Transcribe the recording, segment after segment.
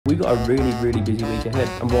We've got a really busy week ahead,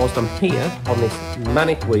 and whilst I'm here on this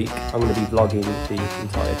manic week, I'm going to be vlogging the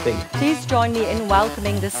entire thing. Please join me in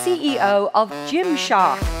welcoming the CEO of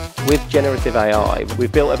Gymshark. With generative AI,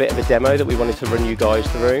 we've built a bit of a demo that we wanted to run you guys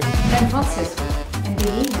through. Ben Francis,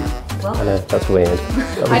 MBE now. Well, I know, that's weird.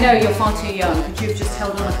 I know, you're far too young. Could you have just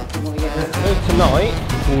held on a couple more years? Tonight,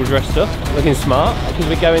 all dressed up, looking smart, because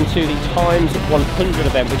we're going to the Times 100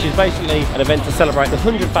 event, which is basically an event to celebrate the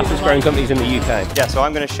 100 fastest growing companies in the UK. Yeah, so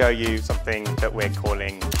I'm going to show you something that we're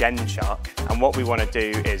calling Gymshark. And what we want to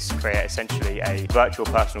do is create essentially a virtual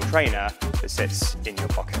personal trainer that sits in your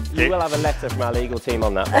pocket. You will have a letter from our legal team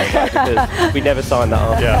on that, by the way, because we never signed that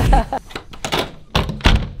off. Yeah.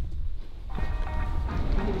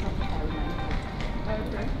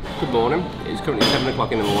 Good morning. It's currently 7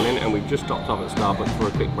 o'clock in the morning and we've just stopped off at Starbucks for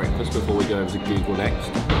a quick breakfast before we go over to Google next.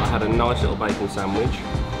 I had a nice little bacon sandwich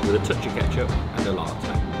with a touch of ketchup and a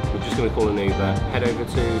latte. We're just going to call an Uber, head over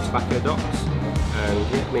to Tobacco Docks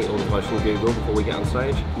and meet all the guys from Google before we get on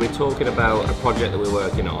stage. We're talking about a project that we're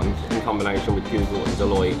working on in combination with Google and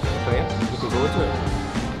Deloitte. So yeah, looking forward to it.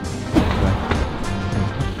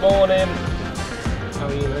 Morning. How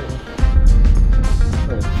are you doing?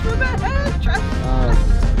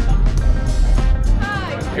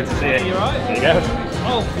 Good to see you. You right? There you go.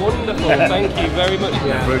 Oh, wonderful. Thank you very much.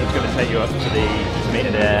 Yeah. Ruben's going to take you up to the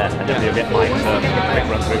meeting there and then you'll get Mike to quick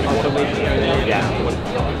run through before Yeah.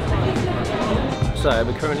 So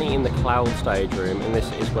we're currently in the cloud stage room and this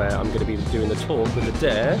is where I'm going to be doing the talk with the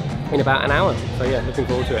Dare in about an hour. So yeah, looking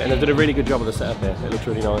forward to it. And they've done a really good job of the setup here. It looks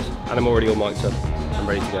really nice. And I'm already all mic'd up. I'm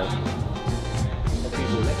ready to go.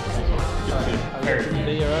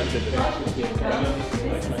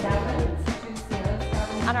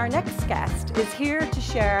 And our next guest is here to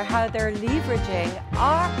share how they're leveraging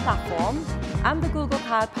our platform and the Google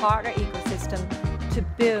Cloud partner ecosystem to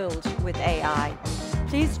build with AI.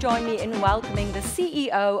 Please join me in welcoming the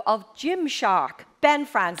CEO of Gymshark, Ben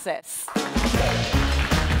Francis.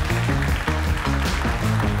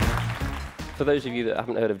 For those of you that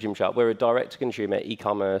haven't heard of Gymshark, we're a direct-to-consumer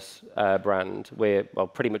e-commerce brand. Well,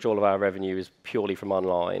 pretty much all of our revenue is purely from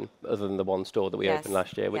online, other than the one store that we opened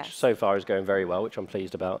last year, which so far is going very well, which I'm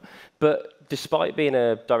pleased about. But despite being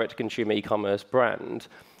a direct-to-consumer e-commerce brand,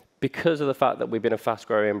 because of the fact that we've been a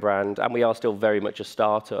fast-growing brand and we are still very much a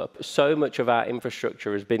startup, so much of our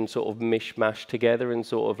infrastructure has been sort of mishmashed together and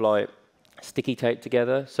sort of like sticky tape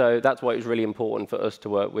together. So that's why it was really important for us to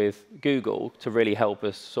work with Google to really help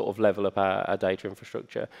us sort of level up our data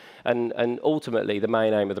infrastructure. And ultimately, the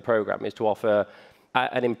main aim of the program is to offer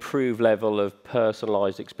an improved level of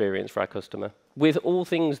personalized experience for our customer. With all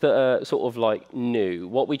things that are sort of like new,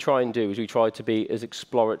 what we try and do is we try to be as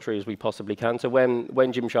exploratory as we possibly can. So when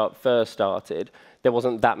Gymshark first started, there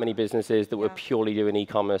wasn't that many businesses that were purely doing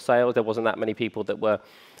e-commerce sales. There wasn't that many people that were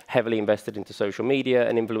heavily invested into social media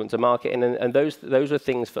and influencer marketing. And those are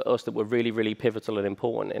things for us that were really pivotal and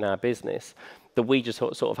important in our business that we just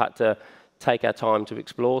sort of had to take our time to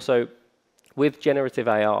explore. So with generative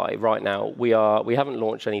AI right now, we haven't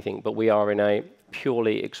launched anything, but we are in a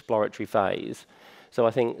purely exploratory phase. So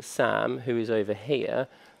I think Sam, who is over here,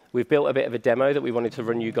 we've built a bit of a demo that we wanted to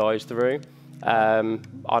run you guys through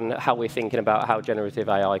on how we're thinking about how generative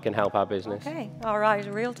AI can help our business. Okay, all right,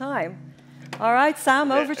 real time. All right,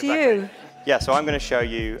 Sam, over to you. Yeah, so I'm going to show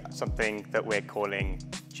you something that we're calling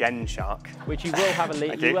Gymshark. Which you will have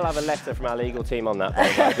a letter from our legal team on that, by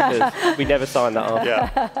the way, because we never signed that off.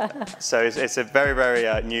 Yeah. So it's a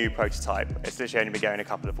very new prototype. It's literally only been going a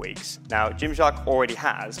couple of weeks. Now, Gymshark already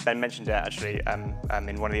has, Ben mentioned it actually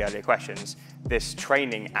in one of the earlier questions, this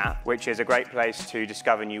training app, which is a great place to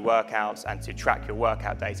discover new workouts and to track your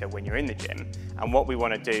workout data when you're in the gym. And what we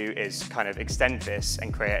want to do is kind of extend this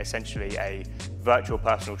and create essentially a virtual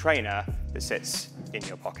personal trainer that sits in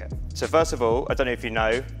your pocket. So first of all, I don't know if you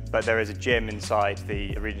know, but there is a gym inside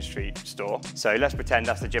the Regent Street store. So let's pretend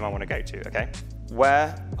that's the gym I want to go to, okay?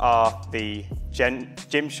 Where are the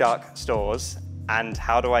Gymshark stores and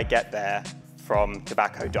how do I get there from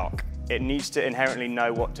Tobacco Dock? It needs to inherently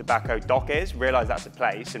know what Tobacco Dock is, realize that's a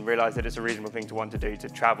place, and realize that it's a reasonable thing to want to do to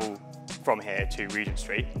travel from here to Regent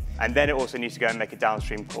Street. And then it also needs to go and make a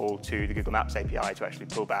downstream call to the Google Maps API to actually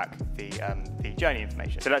pull back the journey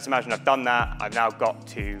information. So let's imagine I've done that, I've now got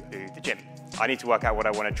to the gym. I need to work out what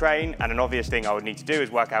I want to train, and an obvious thing I would need to do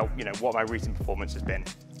is work out, what my recent performance has been.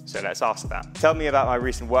 So let's ask that. Tell me about my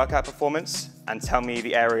recent workout performance and tell me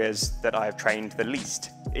the areas that I have trained the least.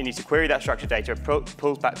 It needs to query that structured data,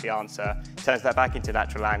 pulls back the answer, turns that back into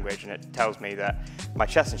natural language, and it tells me that my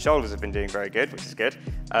chest and shoulders have been doing very good, which is good.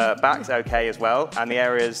 Back's okay as well, and the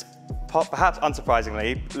areas, perhaps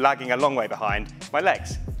unsurprisingly, lagging a long way behind, my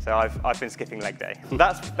legs. So I've been skipping leg day.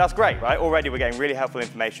 That's great, right? Already we're getting really helpful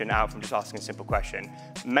information out from just asking a simple question.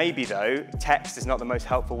 Maybe though, text is not the most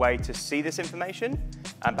helpful way to see this information,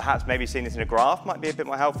 and perhaps maybe seeing this in a graph might be a bit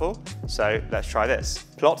more helpful. So let's try this.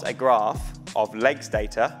 Plot a graph of legs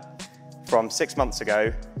data from 6 months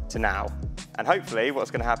ago to now. And hopefully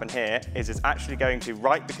what's going to happen here is it's actually going to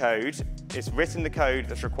write the code. It's written the code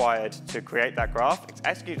that's required to create that graph. It's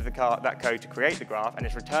executed that code to create the graph, and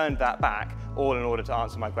it's returned that back, all in order to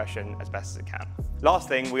answer my question as best as it can. Last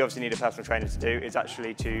thing we obviously need a personal trainer to do is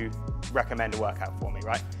actually to recommend a workout for me,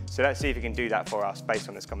 right? So let's see if you can do that for us based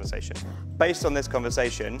on this conversation. Based on this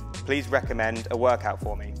conversation, please recommend a workout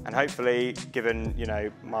for me. And hopefully, given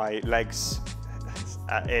my legs,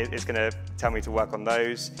 it's going to tell me to work on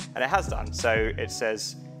those, and it has done. So it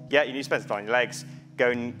says, yeah, you need to spend some time on your legs. Go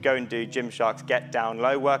and do Gymshark's Get Down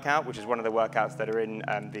Low workout, which is one of the workouts that are in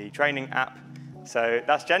the training app. So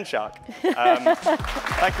that's Gymshark.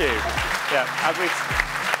 Thank you. Yeah,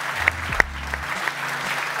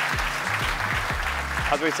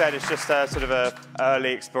 as we said, it's just sort of an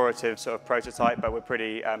early explorative sort of prototype, but we're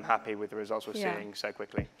pretty happy with the results we're seeing so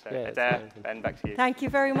quickly. So Adair, Ben, back to you. Thank you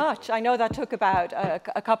very much. I know that took about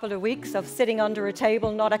a couple of weeks of sitting under a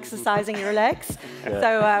table, not exercising your legs.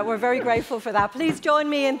 So we're very grateful for that. Please join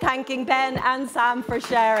me in thanking Ben and Sam for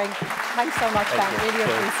sharing. Thanks so much, Ben. Really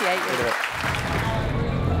appreciate you.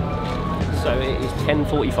 So it is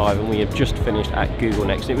 10:45 and we have just finished at Google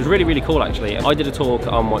Next. It was really, really cool actually. I did a talk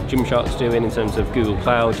on what Gymshark's doing in terms of Google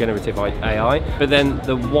Cloud, generative AI, but then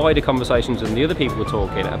the wider conversations and the other people were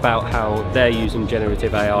talking about how they're using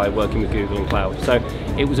generative AI working with Google and Cloud. So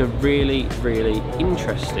it was a really, really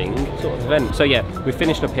interesting sort of event. So yeah, we've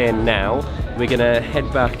finished up here now. We're going to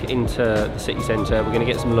head back into the city centre, we're going to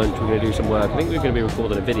get some lunch, we're going to do some work. I think we're going to be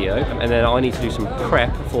recording a video, and then I need to do some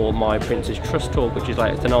prep for my Prince's Trust talk, which is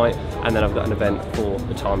later tonight, and then I've got an event for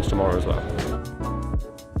the Times tomorrow as well.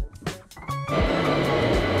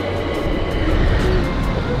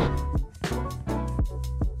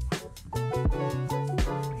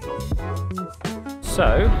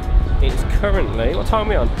 So, it's currently, what time are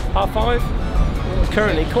we on? 5:30? It's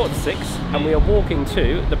currently 6:15 and we are walking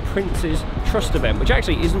to the Prince's Trust event, which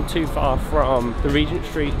actually isn't too far from the Regent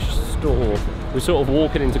Street store. We're sort of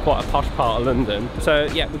walking into quite a posh part of London. So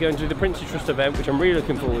yeah, we're going to the Prince's Trust event, which I'm really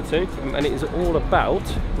looking forward to. And it is all about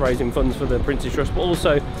raising funds for the Prince's Trust, but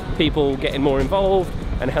also people getting more involved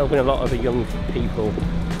and helping a lot of the young people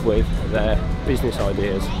with their business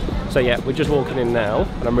ideas. So yeah, we're just walking in now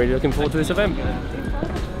and I'm really looking forward to this event.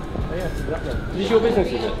 Exactly. Is this your business,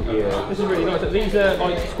 is it? Yeah. This is really nice. These are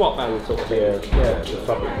like squat bands sort of thing. Yeah, the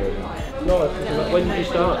fabric. Nice. When did you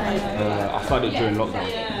start? I started during lockdown.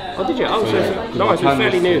 Oh, did you? Oh, so nice. You're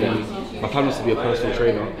fairly new then. My plan was to be a personal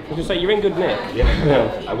trainer. I was say you're in good nick.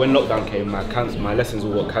 Yeah. When lockdown came, my lessons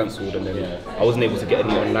all got cancelled, and then I wasn't able to get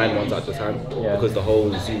any online ones at the time because the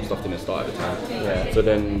whole Zoom stuff didn't start at the time. Yeah. So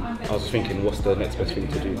then I was thinking, what's the next best thing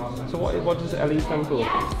to do? So what does LE stand for?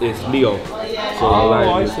 It's Leo. So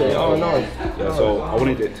I see. Oh, nice. Yeah. So I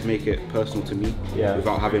wanted it to make it personal to me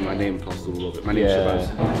without having my name plastered all over it. My name's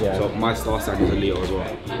Shabazz. Yeah. So my star sign is a Leo as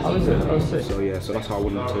well. Oh, is it? Oh, sick. So yeah. So that's how I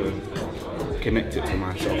wanted to connect it to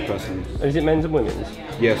myself personally. Is it men's and women's?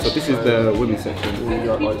 Yeah, so this is the women's section.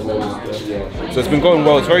 So it's been going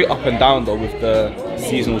well. It's very up and down though with the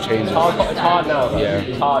seasonal changes. It's hard now though. Yeah.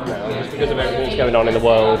 It's hard now just because of everything that's going on in the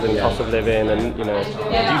world and cost of living and Did you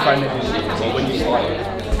find any, when you started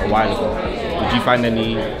a while ago, did you find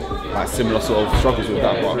any similar sort of struggles with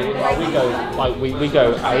that one? We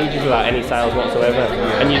go ages without any sales whatsoever,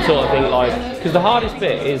 and you sort of think because the hardest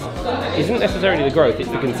bit isn't necessarily the growth, it's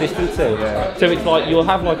the consistency. So it's like you'll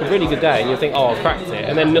have a really good day and you'll think, oh, I've cracked it,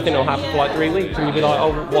 and then nothing will happen for 3 weeks, and you'll be like,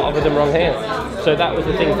 oh, what have I done wrong here? So that was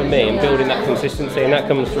the thing for me in building that consistency, and that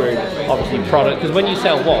comes through obviously product, because when you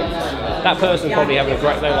sell once, that person's probably having a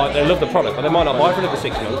great day, they love the product, but they might not buy for another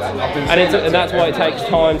 6 months, and that's why it takes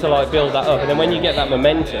time to build that up, and then when you get that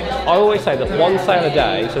momentum, I always say that 1 sale a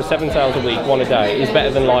day, so 7 sales a week, 1 a day, is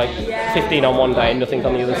better than 15 on one day and nothing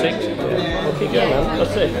on the other 6. Well, keep going, man.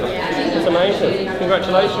 That's it. That's amazing.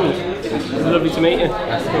 Congratulations. It's lovely to meet you.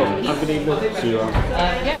 Have a good evening. See you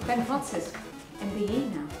around. Ben Francis,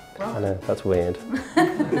 MBE now. Well. I know, that's weird.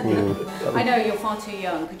 I know, you're far too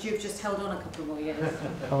young. Could you have just held on a couple more years?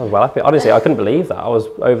 I was well happy. Honestly, I couldn't believe that. I was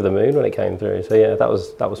over the moon when it came through. So yeah, that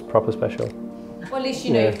was proper special. Well, at least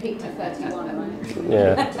you know you peaked at 31, right?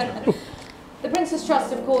 Yeah. The Prince's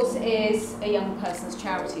Trust, of course, is a young person's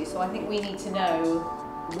charity, so I think we need to know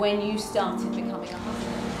when you started becoming a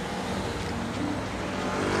husband.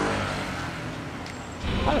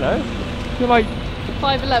 I don't know. You're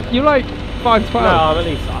 5'11". You're 5'12"? No, I'm at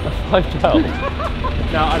least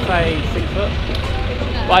 5'12". No, I'd say 6 foot.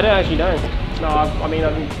 But I don't actually know. No, I mean,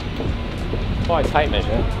 I'm by tape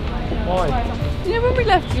measure. Why? You know when we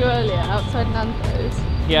left you earlier outside Nando's?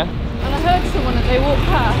 Yeah. And I heard someone that they walked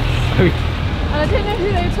past. And I didn't know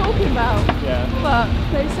who they were talking about. Yeah. But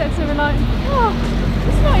they said something like, oh,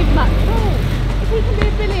 it's not even that cool. If he can be a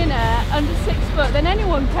billionaire under 6 foot, then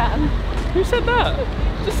anyone can. Who said that?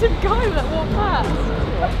 Just a guy that walked past.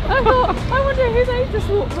 I thought, I wonder who they just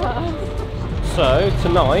walked past. So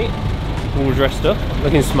tonight, we're all dressed up,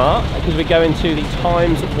 looking smart, because we're going to the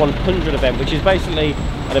Times 100 event, which is basically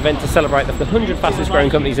an event to celebrate the 100 fastest growing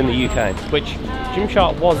companies in the UK, which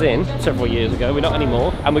Gymshark was in several years ago. We're not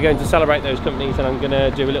anymore, and we're going to celebrate those companies, and I'm going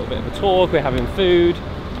to do a little bit of a talk. We're having food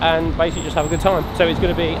and basically just have a good time. So it's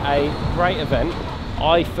going to be a great event.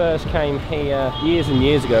 I first came here years and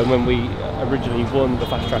years ago when we originally won the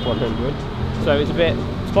Fast Track 100. So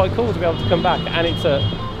it's quite cool to be able to come back, and it's at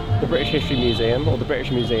the British History Museum, or the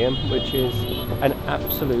British Museum, which is an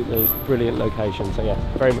absolutely brilliant location. So yeah,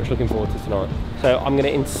 very much looking forward to tonight. So I'm going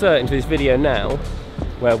to insert into this video now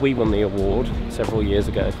where we won the award several years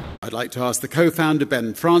ago. I'd like to ask the co-founder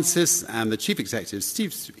Ben Francis and the chief executive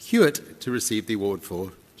Steve Hewitt to receive the award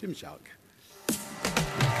for Gymshark.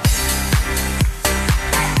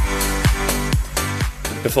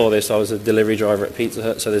 Before this, I was a delivery driver at Pizza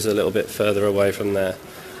Hut, so this is a little bit further away from there.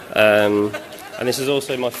 And this is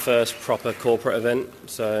also my first proper corporate event,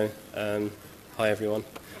 so hi everyone.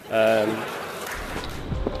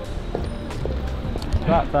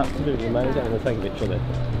 That's absolutely amazing. I'm going to take a picture of it.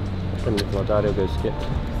 Send it to my dad, he'll go skip.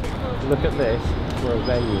 Look at this for a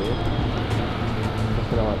venue.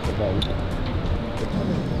 It's a nice event.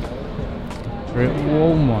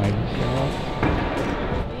 Oh my god.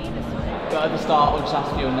 But at the start, I'll just ask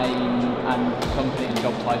for your name and company and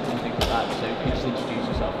job title and things like that, so if you just introduce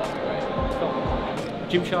yourself, that'd be great.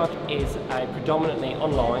 Gymshark is a predominantly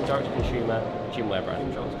online, direct-to-consumer gymwear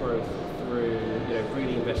brand. Gymshark's growth through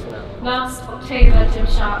really investing out. Last October,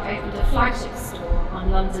 Gymshark opened a flagship store on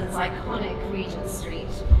London's iconic Regent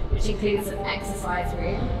Street, which includes an exercise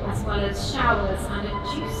room, as well as showers and a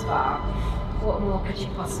juice bar. What more could you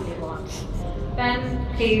possibly want? Ben,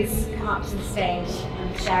 please come up to the stage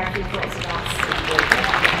and share a few thoughts with us.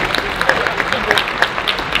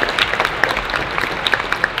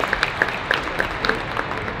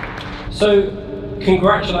 So,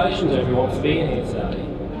 congratulations everyone for being here today.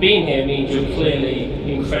 Being here means you're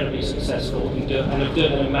clearly incredibly successful and have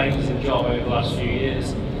done an amazing job over the last few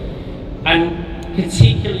years. And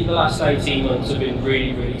particularly the last 18 months have been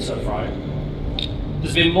really, really tough, right?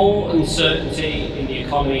 There's been more uncertainty in the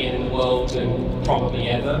economy and in the world than probably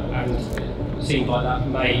ever, and it seems like that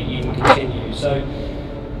may even continue. So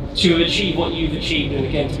to achieve what you've achieved, and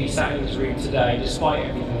again to be sat in this room today, despite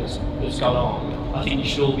everything that's gone on, I think you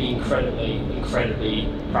should all be incredibly, incredibly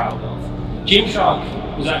proud of.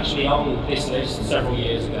 Gymshark was actually on this list several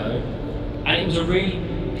years ago, and it was a really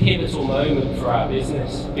pivotal moment for our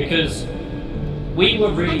business, because we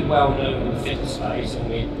were really well known in the fitness space, and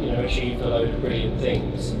we achieved a load of brilliant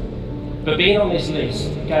things. But being on this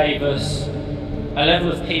list gave us a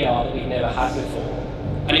level of PR that we'd never had before,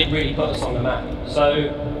 and it really put us on the map. So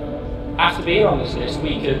after being on this list,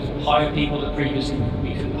 we could hire people that previously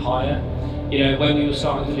we couldn't hire. When we were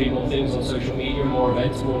starting to do more things on social media, more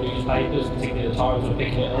events, more newspapers, particularly the Times were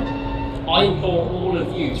picking it up. I implore all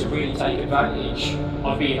of you to really take advantage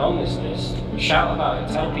of being on this list. Shout about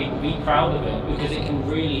it, tell people, be proud of it, because it can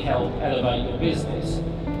really help elevate your business,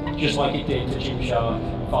 just like it did to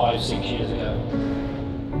Gymshark 5-6 years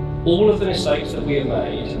ago. All of the mistakes that we have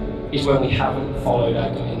made is when we haven't followed our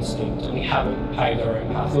gut instinct and we haven't paved our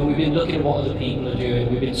own path. When we've been looking at what other people are doing,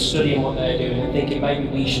 we've been studying what they're doing and thinking maybe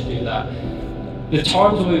we should do that. The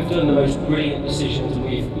times when we've done the most brilliant decisions and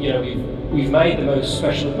we've made the most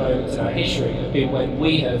special moments in our history have been when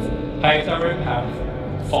we have paved our own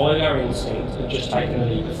path, followed our instincts, and just taken a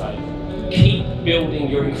leap of faith. Keep building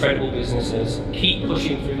your incredible businesses, keep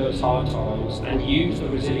pushing through those hard times, and use the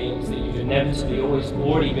resilience that you've inevitably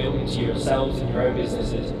already built into yourselves and your own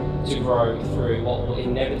businesses to grow through what will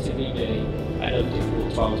inevitably be another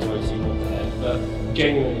difficult 12 to 18 months ahead. But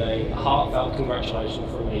genuinely, a heartfelt congratulations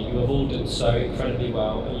from me. You have all done so incredibly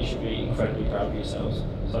well, and you should be incredibly proud of yourselves.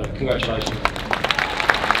 So congratulations.